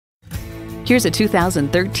Here's a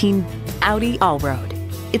 2013 Audi ALLROAD.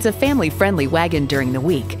 It's a family-friendly wagon during the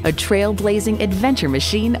week, a trailblazing adventure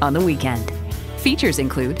machine on the weekend. Features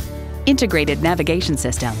include integrated navigation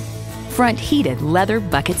system, front heated leather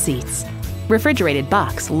bucket seats, refrigerated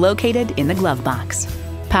box located in the glove box,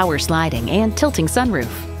 power sliding and tilting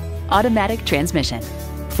sunroof, automatic transmission,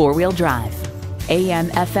 four-wheel drive,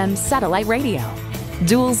 AM/FM satellite radio,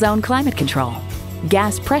 dual zone climate control,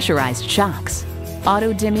 gas pressurized shocks,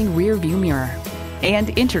 auto dimming rear view mirror, and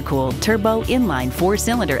intercooled turbo inline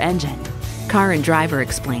four-cylinder engine. Car and Driver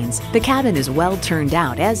explains, the cabin is well turned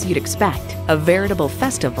out as you'd expect, a veritable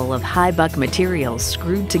festival of high-buck materials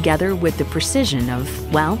screwed together with the precision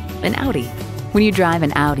of, well, an Audi. When you drive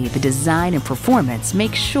an Audi, the design and performance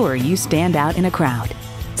make sure you stand out in a crowd.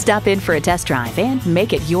 Stop in for a test drive and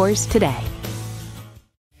make it yours today.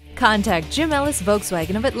 Contact Jim Ellis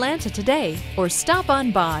Volkswagen of Atlanta today or stop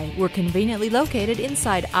on by. We're conveniently located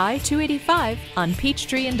inside I-285 on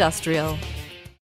Peachtree Industrial.